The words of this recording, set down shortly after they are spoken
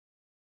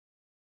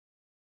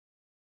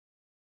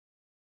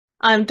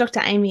I'm Dr.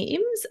 Amy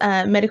Imms,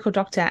 a medical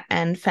doctor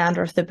and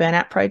founder of the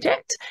Burnout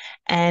Project.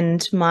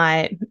 And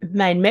my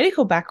main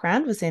medical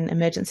background was in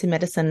emergency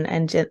medicine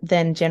and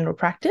then general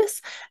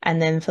practice.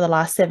 And then for the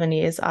last 7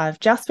 years, I've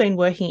just been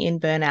working in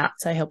burnout,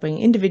 so helping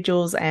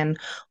individuals and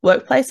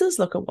workplaces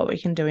look at what we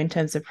can do in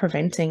terms of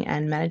preventing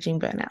and managing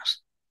burnout.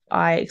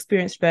 I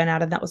experienced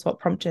burnout, and that was what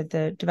prompted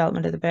the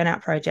development of the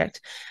Burnout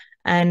Project.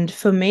 And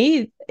for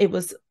me, it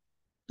was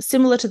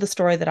similar to the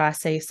story that I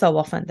see so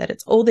often, that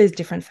it's all these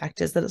different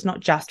factors, that it's not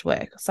just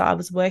work. So I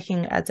was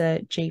working as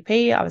a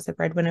GP, I was a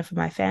breadwinner for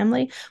my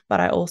family, but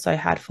I also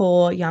had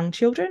 4 young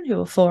children who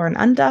were 4 and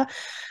under.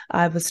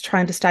 I was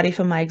trying to study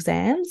for my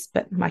exams,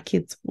 but my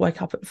kids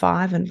woke up at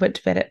 5 and went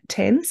to bed at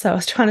 10. So I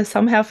was trying to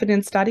somehow fit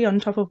in study on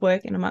top of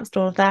work, and amongst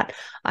all of that,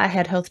 I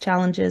had health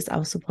challenges. I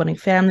was supporting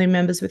family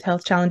members with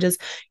health challenges.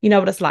 You know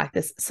what it's like.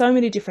 There's so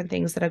many different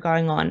things that are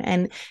going on,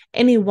 and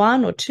any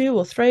 1 or 2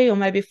 or 3 or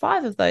maybe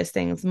 5 of those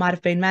things might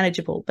have been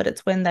manageable, but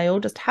it's when they all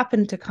just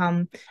happen to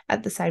come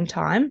at the same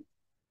time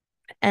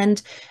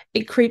and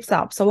it creeps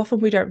up. So often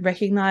we don't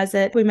recognize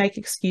it. We make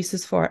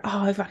excuses for it.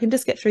 Oh, if I can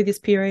just get through this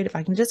period, if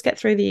I can just get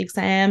through the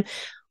exam,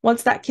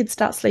 once that kid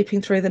starts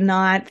sleeping through the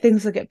night,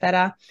 things will get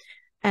better.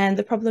 And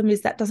the problem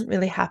is that doesn't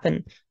really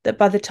happen, that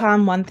by the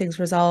time one thing's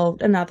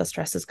resolved, another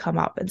stress has come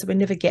up. And so we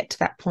never get to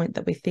that point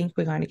that we think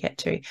we're going to get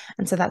to.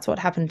 And so that's what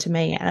happened to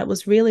me. And it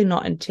was really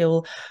not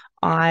until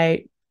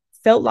I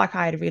felt like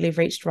I had really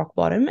reached rock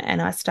bottom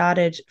and I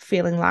started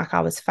feeling like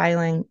I was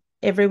failing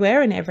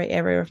everywhere in every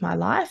area of my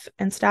life,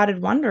 and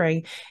started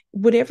wondering,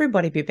 would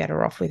everybody be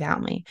better off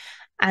without me?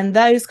 And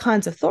those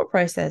kinds of thought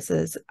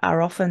processes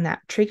are often that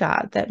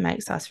trigger that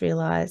makes us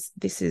realize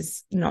this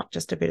is not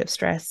just a bit of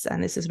stress,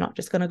 and this is not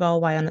just going to go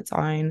away on its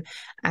own,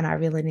 and I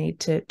really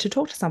need to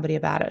talk to somebody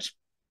about it.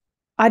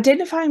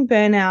 Identifying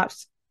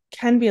burnout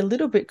can be a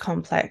little bit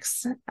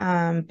complex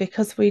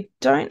because we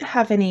don't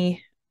have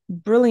any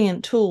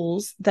brilliant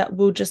tools that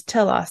will just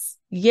tell us,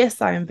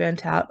 yes, I am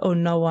burnt out, or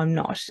no, I'm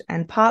not.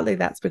 And partly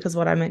that's because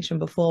what I mentioned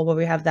before, where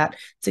we have that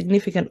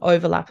significant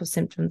overlap of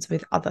symptoms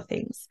with other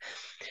things.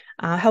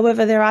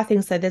 However, there are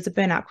things, so there's a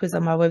burnout quiz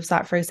on my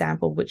website, for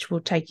example, which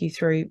will take you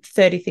through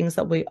 30 things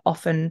that we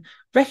often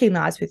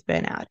recognize with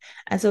burnout.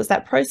 And so it's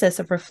that process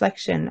of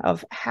reflection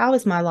of, how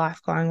is my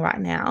life going right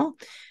now?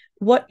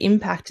 What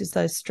impact is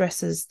those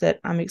stresses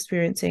that I'm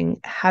experiencing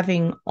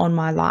having on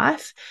my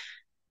life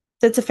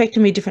that's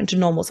affecting me different to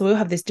normal? So we'll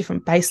have this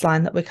different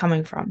baseline that we're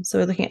coming from. So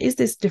we're looking at, is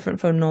this different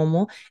from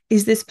normal?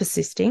 Is this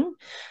persisting?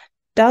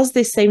 Does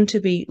this seem to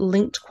be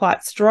linked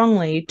quite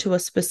strongly to a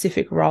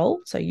specific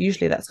role? So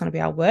usually that's going to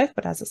be our work,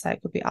 but as I say,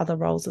 it could be other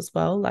roles as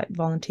well, like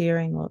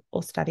volunteering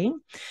or studying.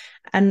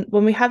 And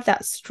when we have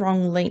that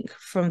strong link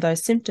from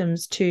those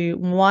symptoms to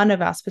one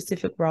of our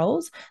specific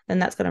roles, then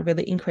that's going to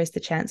really increase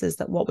the chances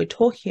that what we're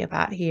talking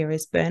about here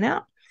is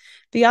burnout.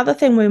 The other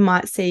thing we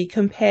might see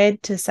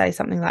compared to, say,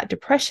 something like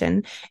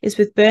depression, is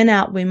with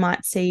burnout, we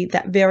might see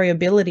that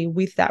variability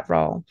with that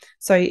role.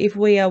 So if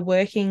we are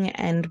working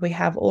and we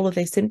have all of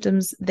these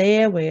symptoms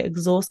there, we're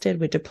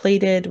exhausted, we're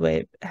depleted,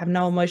 we have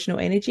no emotional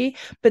energy,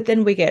 but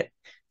then we get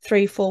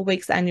 3-4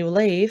 weeks annual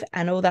leave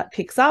and all that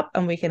picks up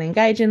and we can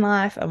engage in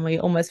life and we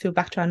almost feel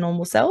back to our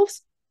normal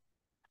selves,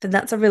 then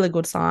that's a really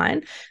good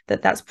sign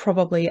that that's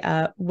probably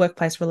a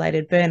workplace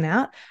related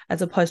burnout,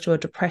 as opposed to a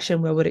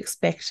depression where we'd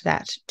expect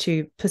that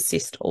to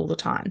persist all the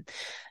time.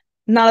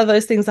 None of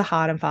those things are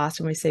hard and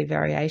fast, and we see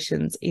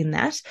variations in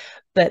that.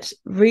 But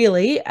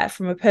really,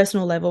 from a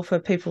personal level, for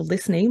people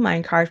listening, my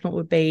encouragement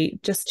would be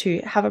just to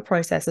have a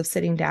process of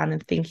sitting down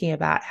and thinking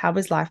about, how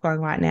is life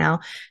going right now?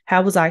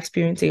 How was I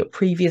experiencing it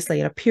previously,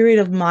 in a period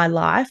of my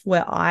life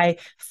where I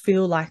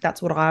feel like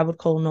that's what I would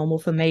call normal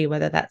for me,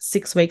 whether that's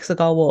 6 weeks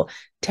ago or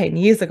 10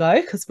 years ago,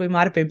 because we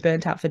might have been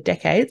burnt out for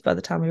decades by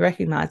the time we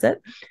recognize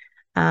it.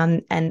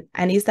 And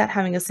is that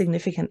having a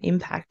significant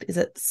impact? Is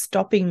it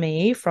stopping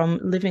me from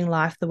living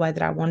life the way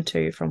that I want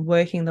to, from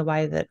working the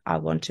way that I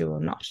want to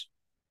or not?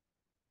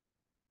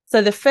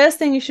 So the first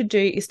thing you should do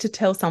is to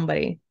tell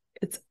somebody.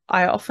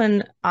 I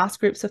often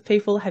ask groups of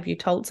people, have you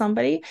told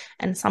somebody?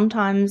 And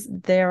sometimes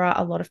there are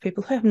a lot of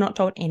people who have not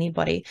told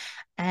anybody.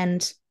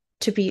 And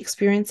to be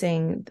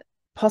experiencing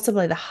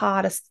possibly the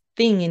hardest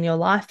thing in your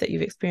life that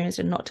you've experienced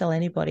and not tell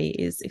anybody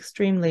is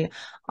extremely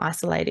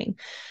isolating.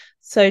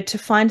 So to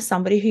find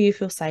somebody who you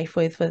feel safe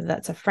with, whether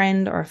that's a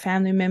friend or a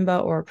family member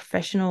or a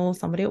professional,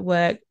 somebody at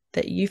work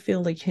that you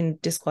feel you can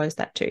disclose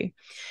that to.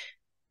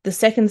 The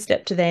second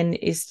step to then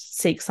is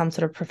seek some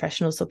sort of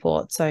professional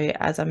support. So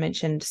as I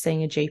mentioned,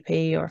 seeing a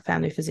GP or a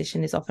family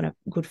physician is often a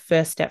good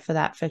first step for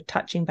that, for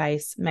touching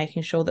base,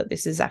 making sure that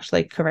this is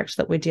actually correct,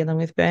 that we're dealing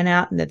with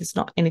burnout and that there's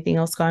not anything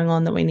else going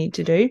on that we need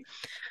to do,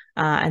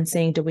 and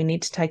seeing, do we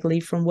need to take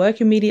leave from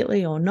work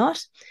immediately or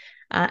not?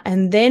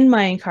 And then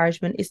my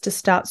encouragement is to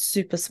start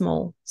super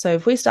small. So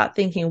if we start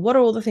thinking, what are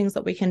all the things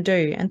that we can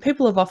do? And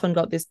people have often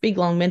got this big,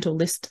 long mental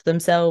list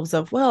themselves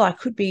of, well, I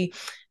could be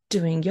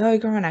doing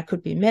yoga and I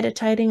could be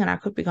meditating and I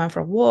could be going for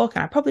a walk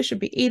and I probably should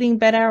be eating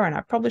better and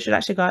I probably should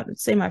actually go out and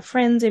see my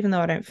friends even though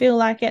I don't feel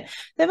like it.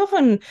 They've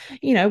often,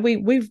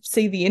 we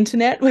see the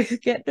internet, we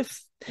get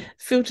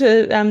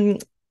filter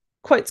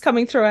quotes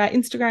coming through our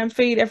Instagram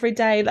feed every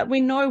day. Like, we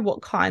know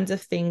what kinds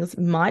of things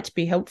might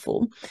be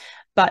helpful,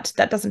 but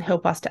that doesn't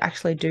help us to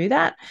actually do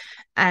that.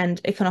 And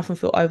it can often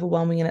feel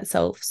overwhelming in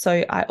itself.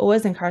 So I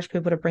always encourage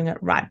people to bring it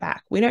right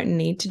back. We don't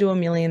need to do a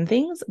million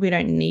things. We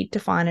don't need to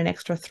find an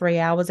extra 3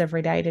 hours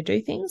every day to do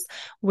things.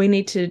 We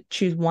need to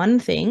choose one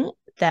thing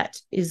that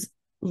is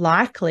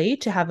likely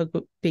to have a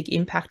big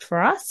impact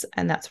for us,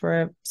 and that's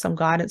where some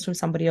guidance from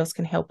somebody else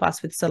can help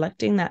us with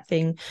selecting that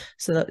thing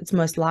so that it's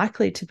most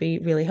likely to be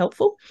really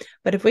helpful.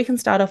 But if we can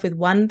start off with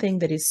one thing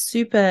that is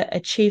super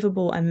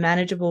achievable and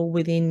manageable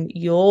within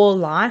your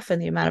life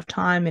and the amount of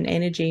time and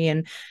energy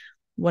and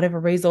whatever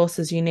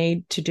resources you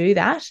need to do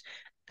that,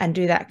 and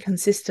do that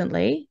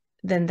consistently,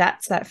 then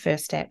that's that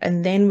first step.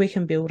 And then we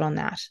can build on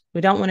that.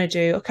 We don't want to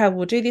do, okay,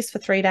 we'll do this for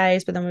 3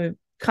 days, but then we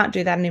can't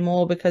do that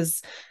anymore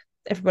because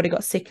everybody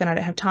got sick and I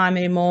don't have time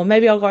anymore.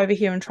 Maybe I'll go over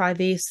here and try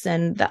this,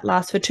 and that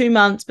lasts for 2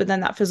 months, but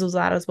then that fizzles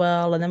out as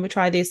well. And then we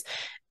try this.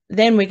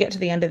 Then we get to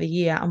the end of the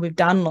year and we've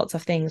done lots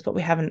of things, but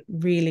we haven't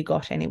really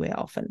got anywhere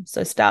often.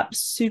 So start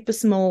super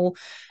small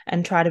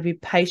and try to be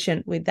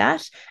patient with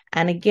that.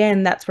 And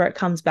again, that's where it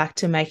comes back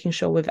to making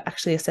sure we've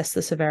actually assessed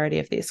the severity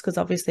of this, because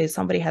obviously if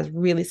somebody has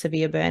really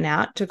severe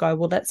burnout, to go,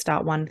 well, let's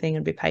start one thing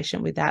and be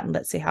patient with that and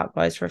let's see how it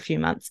goes for a few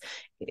months,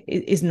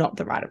 is not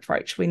the right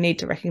approach. We need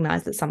to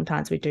recognize that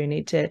sometimes we do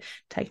need to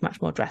take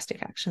much more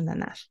drastic action than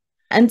that.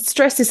 And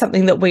stress is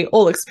something that we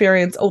all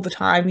experience all the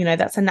time. You know,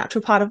 that's a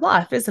natural part of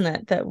life, isn't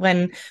it? That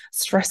when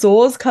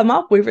stressors come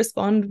up, we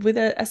respond with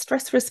a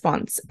stress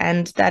response.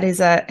 And that is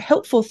a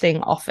helpful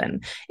thing often.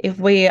 If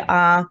we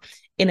are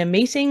in a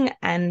meeting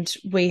and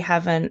we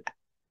have a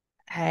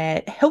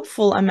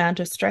helpful amount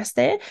of stress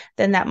there,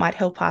 then that might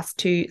help us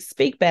to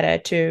speak better,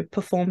 to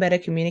perform better,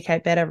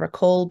 communicate better,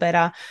 recall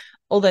better,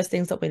 all those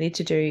things that we need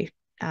to do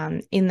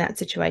in that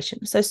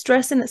situation. So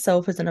stress in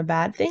itself isn't a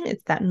bad thing.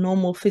 It's that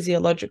normal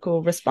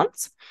physiological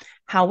response.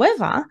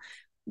 However,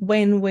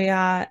 when we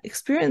are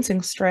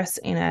experiencing stress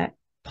in a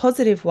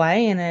positive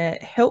way, in a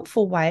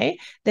helpful way,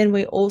 then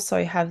we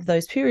also have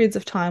those periods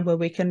of time where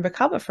we can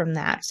recover from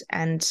that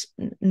and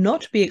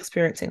not be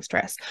experiencing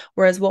stress.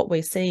 Whereas what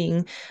we're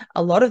seeing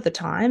a lot of the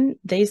time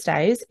these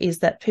days is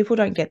that people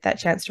don't get that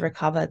chance to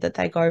recover, that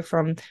they go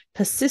from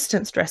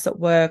persistent stress at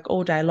work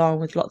all day long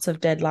with lots of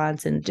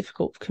deadlines and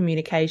difficult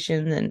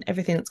communication and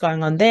everything that's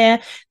going on there.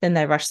 Then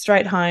they rush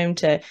straight home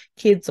to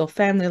kids or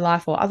family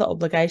life or other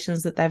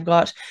obligations that they've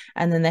got,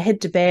 and then they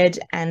head to bed.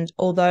 And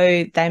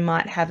although they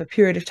might have a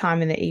period of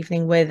time in the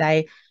evening where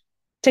they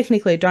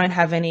technically don't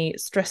have any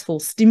stressful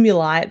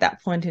stimuli at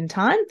that point in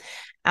time,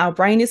 our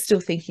brain is still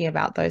thinking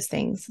about those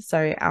things.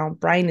 So our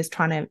brain is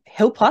trying to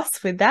help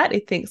us with that.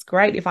 It thinks,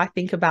 great, if I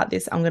think about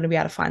this, I'm going to be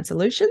able to find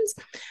solutions.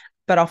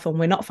 But often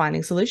we're not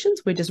finding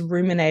solutions. We're just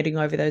ruminating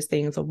over those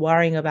things or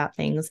worrying about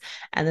things.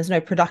 And there's no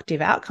productive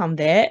outcome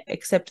there,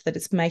 except that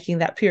it's making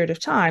that period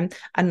of time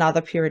another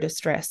period of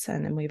stress.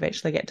 And then we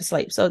eventually get to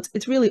sleep. So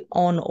it's really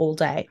on all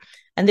day.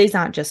 And these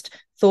aren't just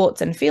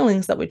thoughts and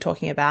feelings that we're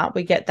talking about.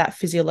 We get that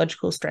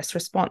physiological stress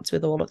response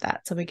with all of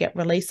that. So we get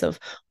release of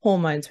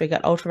hormones, we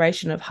get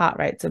alteration of heart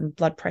rates and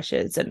blood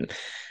pressures and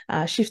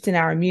shifts in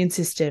our immune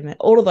system and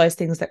all of those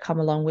things that come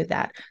along with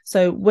that.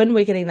 So when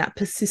we're getting that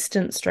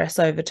persistent stress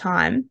over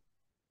time,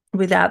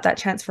 without that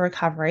chance for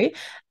recovery,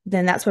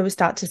 then that's where we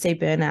start to see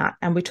burnout.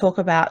 And we talk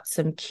about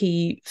some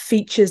key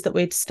features that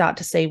we start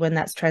to see when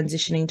that's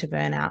transitioning to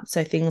burnout.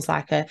 So things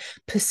like a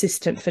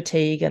persistent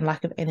fatigue and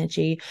lack of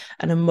energy,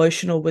 an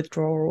emotional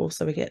withdrawal.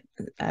 So we can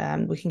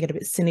get a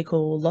bit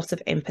cynical, loss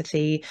of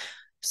empathy,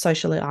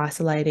 socially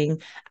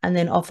isolating. And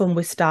then often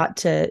we start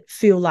to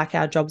feel like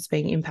our job's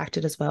being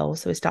impacted as well.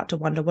 So we start to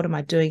wonder, what am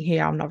I doing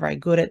here? I'm not very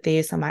good at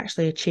this. Am I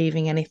actually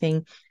achieving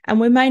anything? And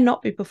we may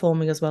not be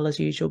performing as well as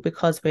usual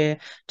because we're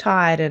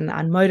tired and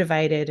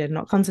unmotivated and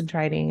not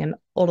concentrating and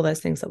all of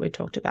those things that we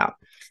talked about.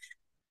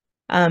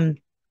 So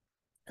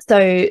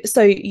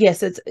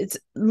yes, it's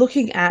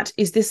looking at,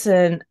 is this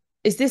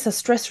a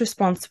stress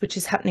response which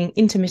is happening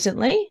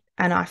intermittently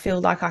and I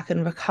feel like I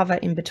can recover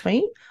in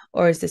between?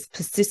 Or is this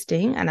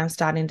persisting and I'm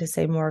starting to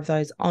see more of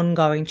those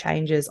ongoing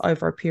changes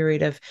over a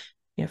period of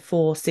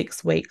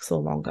 4-6 weeks or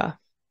longer?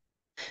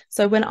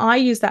 So when I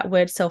use that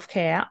word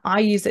self-care, I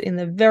use it in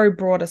the very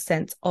broadest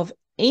sense of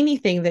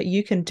anything that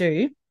you can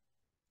do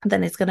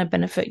then it's going to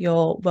benefit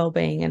your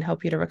well-being and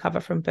help you to recover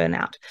from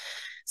burnout.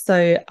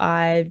 So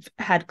I've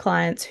had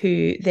clients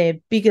who their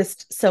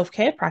biggest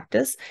self-care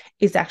practice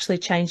is actually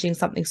changing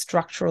something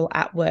structural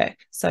at work.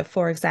 So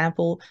for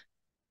example,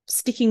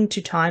 sticking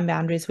to time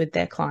boundaries with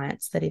their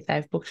clients, that if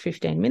they've booked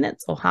 15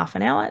 minutes or half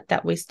an hour,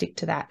 that we stick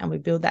to that and we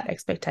build that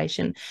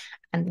expectation.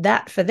 And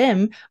that for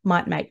them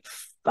might make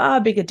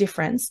far bigger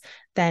difference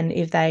than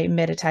if they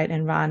meditate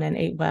and run and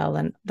eat well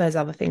and those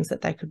other things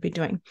that they could be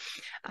doing.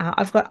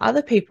 I've got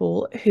other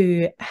people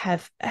who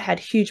have had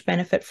huge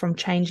benefit from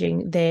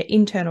changing their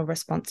internal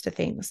response to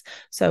things.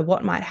 So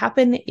what might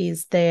happen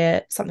is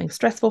something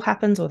stressful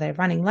happens or they're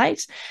running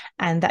late,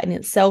 and that in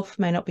itself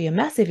may not be a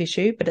massive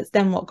issue, but it's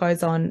then what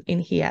goes on in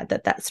here,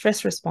 that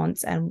stress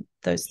response and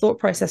those thought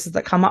processes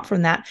that come up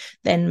from that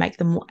then make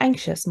them more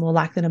anxious, more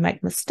likely to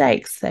make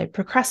mistakes, they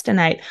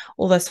procrastinate,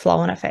 all those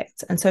flow-on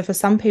effects. And so for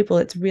some people,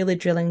 it's really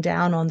drilling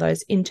down on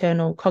those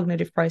internal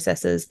cognitive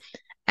processes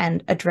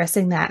and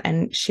addressing that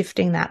and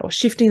shifting that, or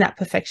shifting that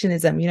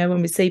perfectionism.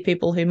 When we see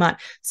people who might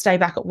stay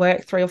back at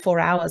work 3 or 4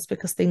 hours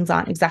because things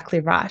aren't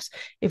exactly right,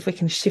 if we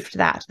can shift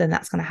that, then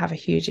that's going to have a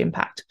huge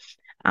impact.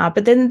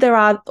 But then there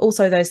are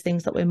also those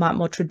things that we might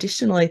more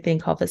traditionally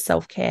think of as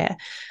self-care.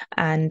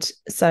 And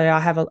so I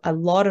have a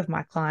lot of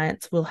my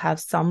clients will have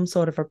some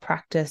sort of a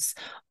practice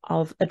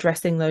of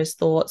addressing those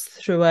thoughts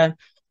through a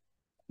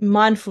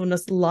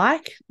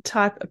mindfulness-like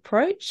type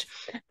approach.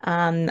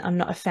 I'm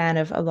not a fan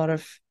of a lot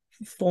of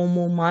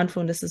formal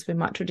mindfulness as we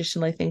might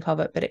traditionally think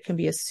of it, but it can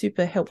be a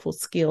super helpful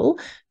skill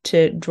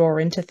to draw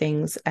into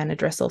things and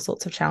address all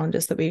sorts of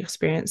challenges that we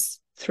experience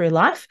through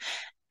life.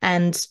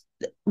 And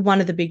one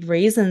of the big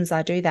reasons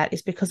I do that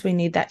is because we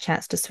need that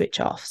chance to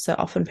switch off. So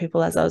often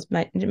people, as I was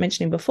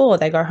mentioning before,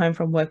 they go home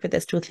from work, but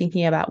they're still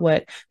thinking about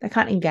work. They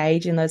can't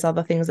engage in those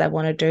other things they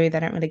want to do. They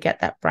don't really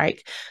get that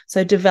break.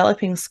 So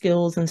developing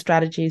skills and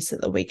strategies so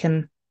that we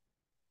can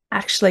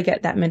actually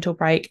get that mental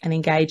break and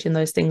engage in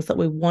those things that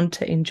we want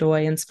to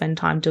enjoy and spend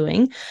time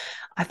doing,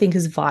 I think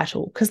is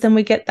vital, because then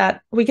we get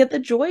the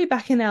joy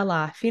back in our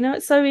life.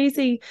 It's so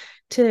easy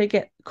to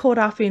get caught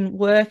up in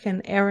work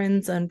and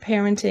errands and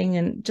parenting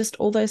and just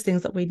all those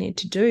things that we need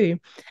to do.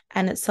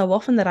 And it's so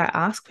often that I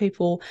ask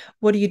people,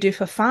 what do you do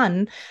for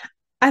fun?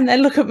 And they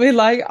look at me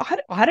like,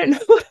 I don't know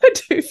what I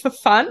do for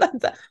fun.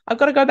 I've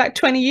got to go back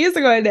 20 years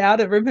ago now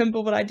to remember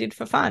what I did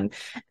for fun.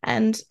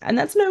 And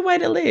that's no way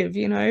to live,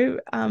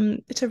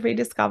 to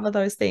rediscover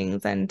those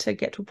things and to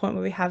get to a point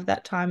where we have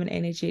that time and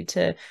energy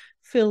to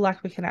feel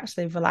like we can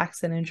actually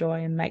relax and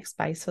enjoy and make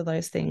space for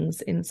those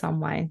things in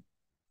some way.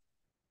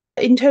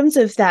 In terms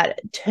of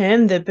that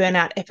term, the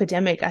burnout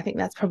epidemic, I think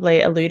that's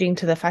probably alluding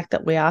to the fact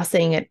that we are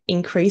seeing it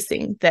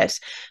increasing, that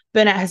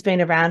burnout has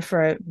been around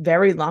for a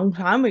very long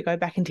time. We go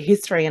back into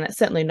history and it's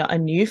certainly not a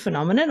new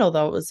phenomenon,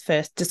 although it was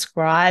first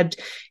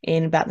described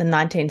in about the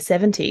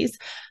 1970s.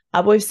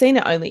 We've seen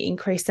it only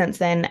increase since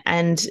then,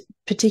 and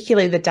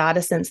particularly the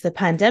data since the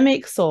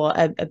pandemic saw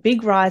a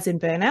big rise in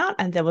burnout,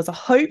 and there was a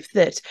hope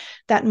that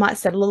that might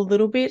settle a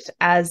little bit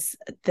as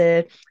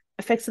the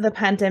effects of the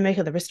pandemic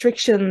or the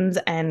restrictions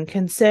and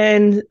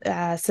concern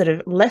sort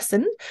of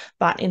lessened.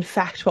 But in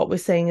fact, what we're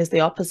seeing is the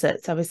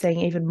opposite. So we're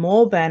seeing even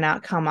more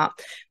burnout come up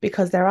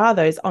because there are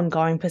those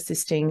ongoing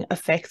persisting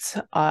effects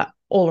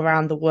all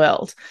around the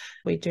world.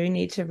 We do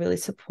need to really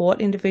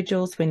support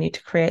individuals. We need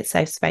to create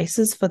safe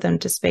spaces for them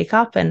to speak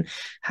up and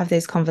have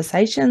these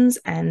conversations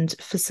and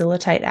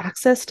facilitate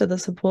access to the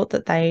support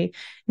that they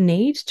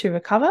need to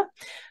recover.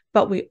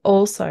 But we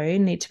also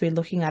need to be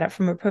looking at it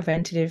from a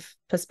preventative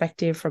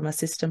perspective, from a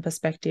system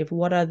perspective.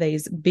 What are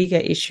these bigger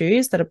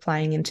issues that are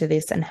playing into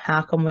this, and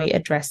how can we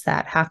address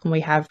that? How can we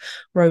have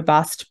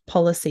robust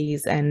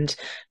policies and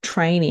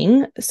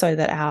training so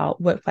that our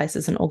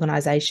workplaces and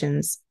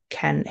organisations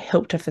can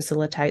help to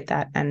facilitate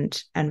that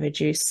and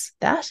reduce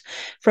that?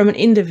 From an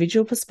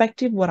individual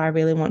perspective, what I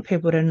really want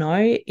people to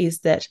know is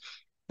that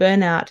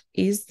burnout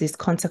is this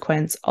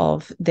consequence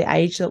of the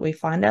age that we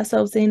find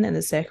ourselves in and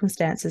the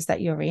circumstances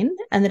that you're in,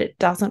 and that it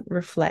doesn't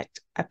reflect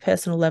a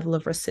personal level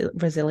of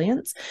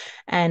resilience.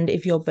 And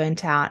if you're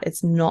burnt out,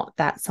 it's not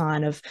that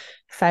sign of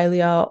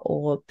failure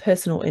or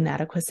personal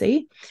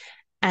inadequacy,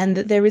 and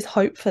that there is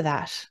hope for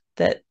that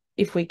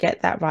if we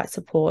get that right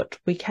support,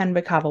 we can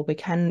recover, we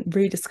can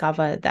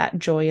rediscover that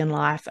joy in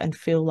life and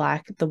feel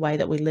like the way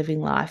that we're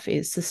living life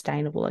is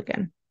sustainable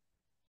again.